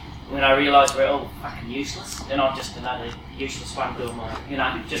me, when I realise we're all fucking useless, and I'm just another useless one doing my,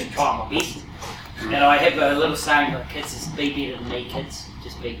 just trying my best. And I have a little saying with kids is be better than me, kids.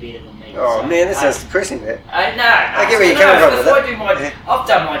 Just be better than me. Oh man, that sounds depressing. That. I get where you're coming from with that. I've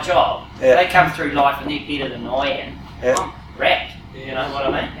done my job. They come through life and they're better than I am. I'm wrapped. You know what I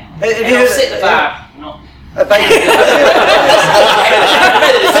mean? And I've set the bar. Not. A bacon.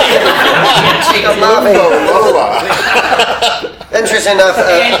 Interesting enough.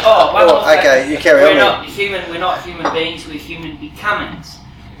 Okay, you carry on. We're not human beings. We're human becomings.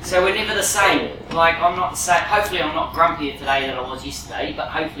 So we're never the same. Like I'm not the same. Hopefully, I'm not grumpier today than I was yesterday. But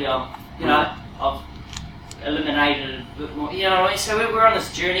hopefully, I've eliminated a bit more. You know what I mean? So we're on this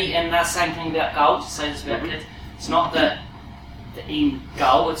journey, and the same thing about goals. Say this about kids. It's not the end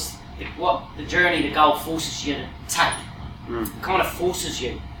goal. It's the journey. The goal forces you to take. It kind of forces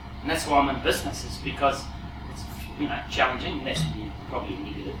you, and that's why I'm in business. Is because it's challenging. And that's probably a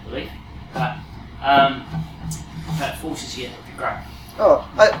negative belief, but it forces you to grow. Oh,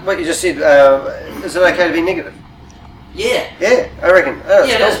 what you just said, is it okay to be negative? Yeah. Yeah, I reckon. Oh,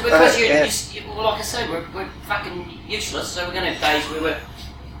 yeah, that's because well, like I say, we're fucking useless, so we're going to have days where we're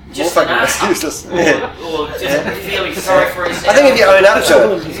just useless. Or just feeling sorry for ourselves. I think if you own up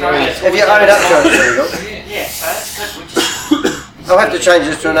to it. Yeah, so that's good. I'll have to change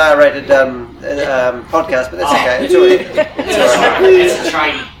this to an R-rated podcast, but that's okay. It's It's a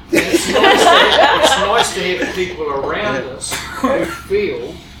trading. It's nice to have people around us who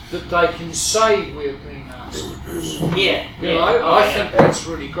feel that they can say we're being assholes. Yeah. I think that's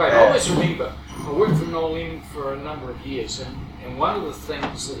really great. I always remember, I worked for Noel Lennon for a number of years, and one of the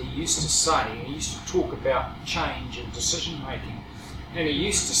things that he used to say, he used to talk about change and decision making, and he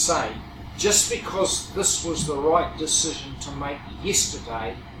used to say, just because this was the right decision to make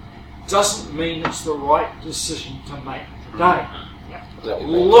yesterday doesn't mean it's the right decision to make today.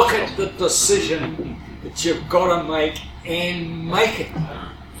 Look at the decision that you've got to make and make it.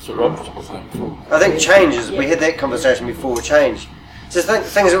 I think changes, we had that conversation before, change. So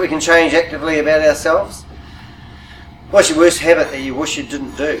things that we can change actively about ourselves. What's your worst habit that you wish you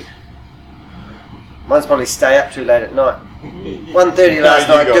didn't do? Mine's probably stay up too late at night. 1:30 last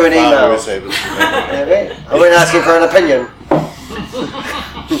night doing emails. I went asking for an opinion.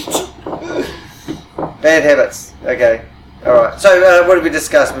 Bad habits. Okay. Alright. So what did we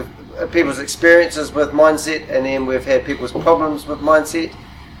discuss? People's experiences with mindset, and then we've had people's problems with mindset,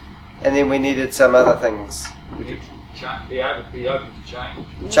 and then we needed some other things. Be open to change.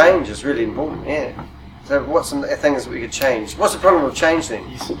 Change is really important, yeah. So what's some things that we could change? What's the problem with change then?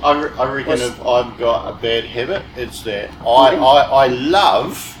 I reckon if I've got a bad habit, it's that I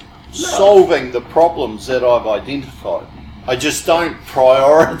love solving the problems that I've identified. I just don't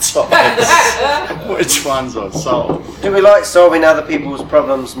prioritise which ones I solve. Do we like solving other people's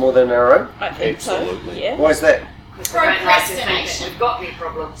problems more than our own? I think Absolutely. so. Yeah. Why is that? Procrastination. We've got any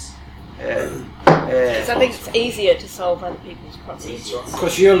problems. Because I think it's easier to solve other people's problems.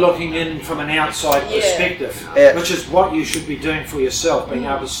 Because you're looking in from an outside perspective, which is what you should be doing for yourself, being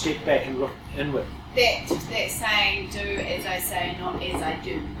able to step back and look inward. That saying, do as I say, not as I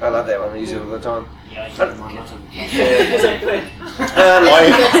do. I love that one. I use it all the time. Yeah, I don't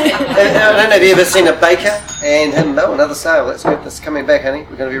know if you've ever seen a baker and him. Oh, another sale. That's good. That's coming back, honey.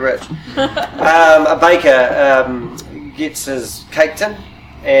 We're going to be rich. A baker gets his cake tin,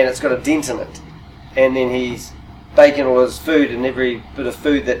 and it's got a dent in it, and then he's baking all his food, and every bit of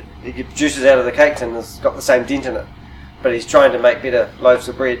food that he produces out of the cake tin has got the same dent in it, but he's trying to make better loaves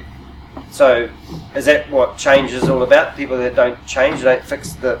of bread. So is that what change is all about? People that don't change, don't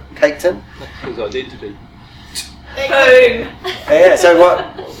fix the cake tin? His identity. Boom! Yeah, so what,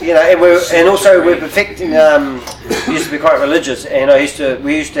 and also we're perfecting, we used to be quite religious, and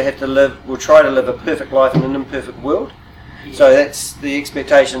we used to have to try to live a perfect life in an imperfect world. So that's the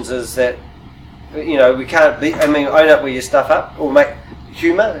expectations is that, we can't be, own up with your stuff up, or make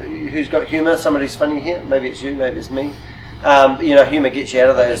humour. Who's got humour? Somebody's funny here. Maybe it's you, maybe it's me. Humour gets you out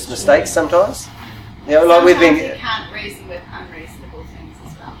of those mistakes sometimes. Like we've been. You can't reason with unreasonable things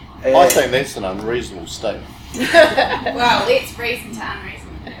as well. I think that's an unreasonable statement. Well, let's reason to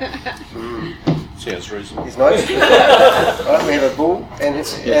unreasonable. Sounds reasonable. He's nice. Right, we have a bull and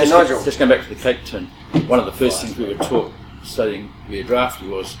Nigel. Just going back to the cake tin. One of the first things we were taught studying to be a drafty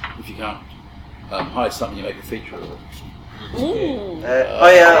was if you can't hide something, you make a feature of it.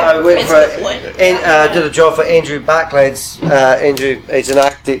 I worked did a job for Andrew Barclays. Andrew, he's an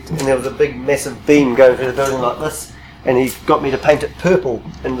architect, and there was a big massive beam going through the building like this, and he got me to paint it purple,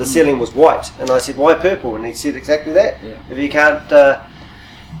 and the ceiling was white, and I said, why purple? And he said exactly that. If you can't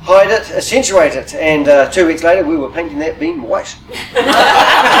hide it, accentuate it. And 2 weeks later we were painting that beam white.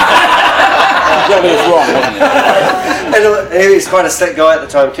 And he was quite a slick guy at the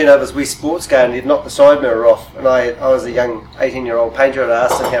time, turned over his West Sports car and he'd knocked the side mirror off, and I was a young 18-year-old painter, and I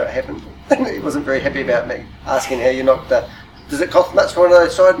asked him how it happened. He wasn't very happy about me asking how you knocked the... Does it cost much for one of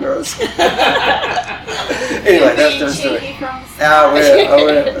those side mirrors? Anyway, that's the story.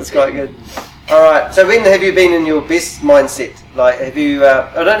 That's quite good. Alright, so when have you been in your best mindset? Like, have you,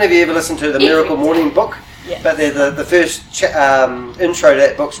 I don't know if you ever listened to the Miracle Morning book, but the first intro to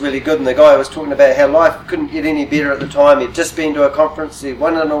that book's really good, and the guy was talking about how life couldn't get any better at the time. He'd just been to a conference, he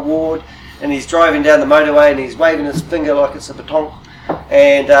won an award, and he's driving down the motorway and he's waving his finger like it's a baton,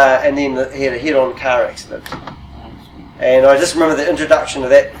 and then he had a head-on car accident. And I just remember the introduction of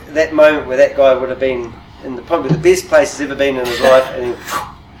that moment where that guy would have been in probably the best place he's ever been in his life, and then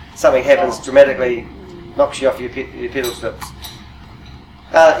something happens dramatically, knocks you off your pedal slips.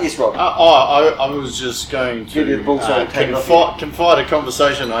 Yes, Rob. I was just going to confide a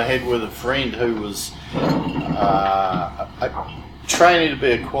conversation I had with a friend who was training to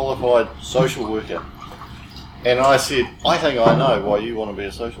be a qualified social worker. And I said, I think I know why you want to be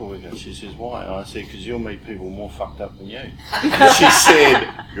a social worker. She says, why? And I said, because you'll meet people more fucked up than you. She said,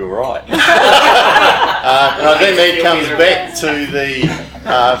 you're right. And I think that comes back to the,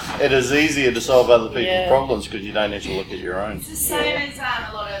 it is easier to solve other people's problems because you don't have to look at your own. It's the same as a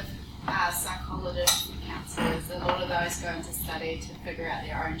lot of psychologists and counsellors. A lot of those go into study to figure out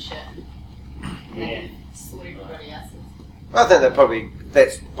their own shit. And sort everybody else's. I think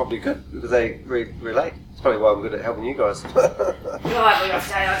that's probably good because they relate. It's probably why we're good at helping you guys. Every off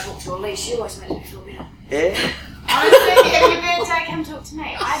day I talk to Elise, she always makes me feel better. Yeah. Honestly, if you're going to come talk to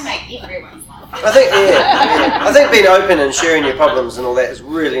me, I make everyone's life. I think being open and sharing your problems and all that is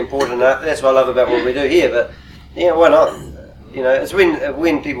really important. That's what I love about what we do here. But why not? It's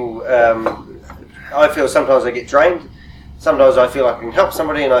when people. I feel sometimes I get drained. Sometimes I feel like I can help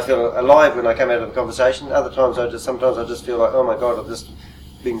somebody and I feel alive when I come out of a conversation. Other times sometimes I just feel like, oh my god, I've just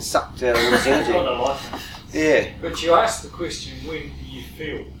been sucked out of this energy. Yeah. But you asked the question, when do you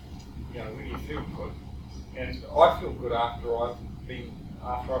feel? When you feel good. And I feel good after I've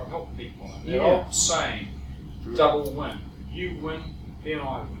helped people. And the old saying, double win. You win, then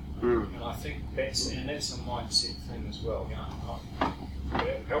I win. And I think that's a mindset thing as well.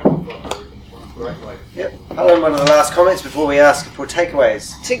 Helping for others is one great way. Yep. Helen, one of the last comments before we ask for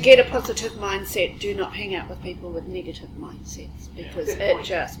takeaways. To get a positive mindset, do not hang out with people with negative mindsets because it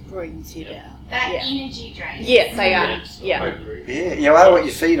just brings you down. That energy drains. Yeah, they are. Yeah. Yeah, you are what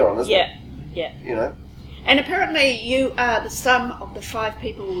you feed on, isn't it? Yeah. And apparently you are the sum of the 5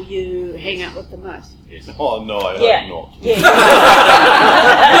 people you hang out with the most. Yes. Oh no, I hope not. Yeah.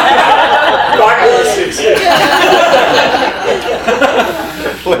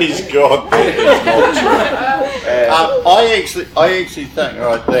 Please God, that is not true. I actually think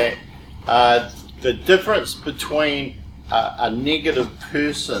that the difference between a negative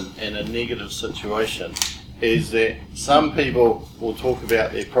person and a negative situation is that some people will talk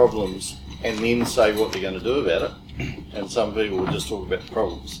about their problems and then say what they're going to do about it, and some people will just talk about the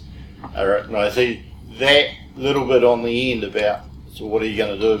problems. And I see that little bit on the end about, so what are you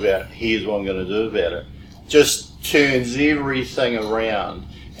going to do about it? Here's what I'm going to do about it. Just turns everything around.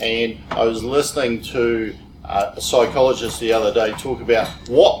 And I was listening to a psychologist the other day talk about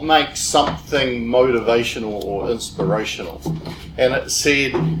what makes something motivational or inspirational. And it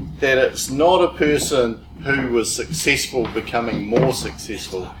said that it's not a person who was successful becoming more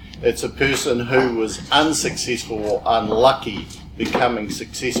successful. It's a person who was unsuccessful or unlucky becoming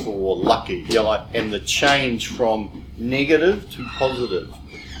successful or lucky. And the change from negative to positive.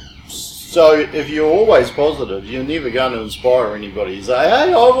 So if you're always positive, you're never going to inspire anybody. You say, hey,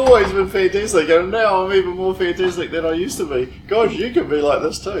 I've always been fantastic, and now I'm even more fantastic than I used to be. Gosh, you could be like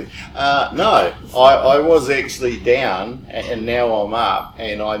this too. No, I was actually down, and now I'm up,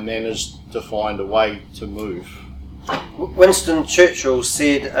 and I managed to find a way to move. Winston Churchill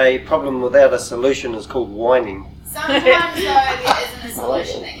said a problem without a solution is called whining. Sometimes, though, there isn't a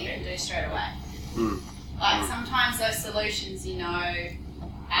solution that you can do straight away. Like, sometimes those solutions, are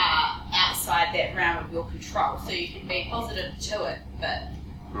outside that realm of your control. So you can be positive to it, but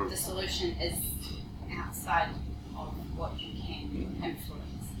the solution is outside of what you can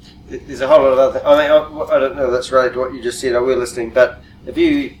influence. There's a whole lot of other things. I don't know if that's related to what you just said. I will listening, but if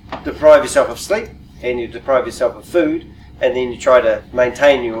you deprive yourself of sleep and you deprive yourself of food and then you try to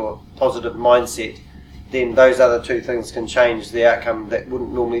maintain your positive mindset, then those other two things can change the outcome that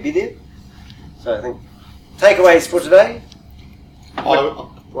wouldn't normally be there. So I think takeaways for today.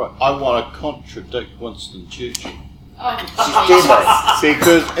 I want to contradict Winston Churchill. Oh, See,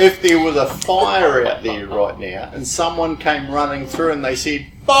 because if there was a fire out there right now and someone came running through and they said,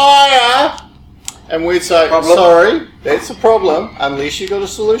 "Fire!" and we'd say, Problem. "Sorry, that's a problem. Unless you got a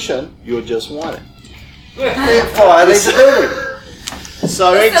solution, you're just whining." Fire leaves the building.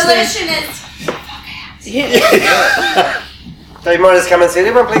 So the actually, solution is So you might just come and say,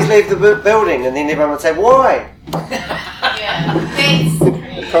 "Everyone please leave the building," and then everyone would say, "Why?" yeah. Thanks.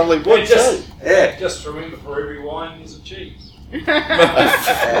 probably would too. Yeah. Just remember, for every wine there's a cheese.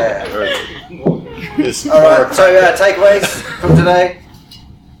 Yes. Alright, so takeaways from today?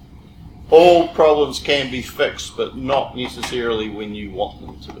 All problems can be fixed, but not necessarily when you want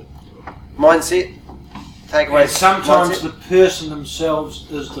them to be. Mindset? Takeaways? And sometimes mindset? the person themselves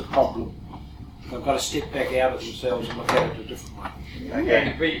is the problem. They've got to step back out of themselves and look at it a different way. Okay.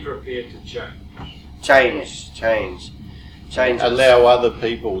 And be prepared to change. Change. Allow other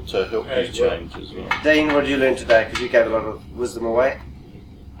people to help you change as well. Dean, what did you learn today? Because you gave a lot of wisdom away.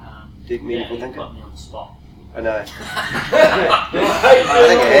 Deep meaningful You thinking. put me on the spot. I know. I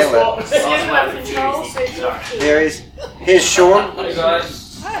think I am. There he is. Here's Sean. Hey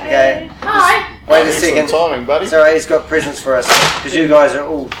guys. Okay. Hi. Wait a second. Timing, buddy. Sorry, he's got presents for us because you guys are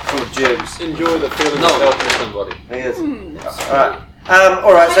all full of germs. Enjoy the feeling of helping somebody. He is.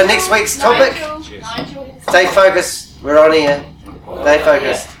 All right. So next week's topic. Stay focused. We're on here. Stay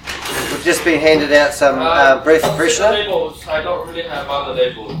focused. We've just been handed out some breath freshener. Labels, I don't really have other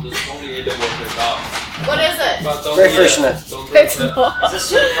labels. There's only a label with that. What is it? But don't Breath do that. freshener. Don't do It's that. not. Is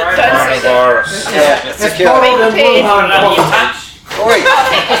this a Virus. Yeah, it's secure.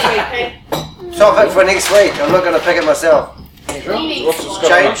 Topic for next week. I'm not going to pick it myself. What's it's got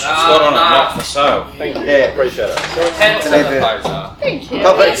Change? on it? It's got on it, not for sale. Thank you. Yeah. Appreciate it. Hand sanitizer. Thank you.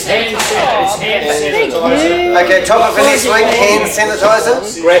 Topics. Hand sanitizer. Okay, topic for next week, hand sanitizer.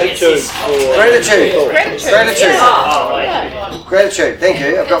 Gratitude. Gratitude. Oh, wait. Gratitude. Thank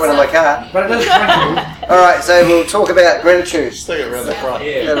you. I've got one in my car. But it is drinking. Alright, so we'll talk about gratitude. Stick it around the front.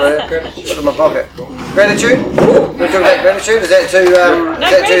 Yeah, right. Put it in my pocket. Gratitude? We'll talk about gratitude. Is that too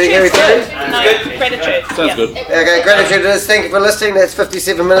Harry Potter? No, gratitude. Sounds good. Okay, gratitude it is. Thank you for listening. That's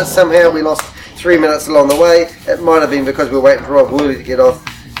 57 minutes. Somehow we lost 3 minutes along the way. It might have been because we were waiting for Rob Woolley to get off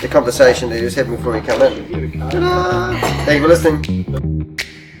the conversation that he was having before he came in. Ta-da! Thank you for listening.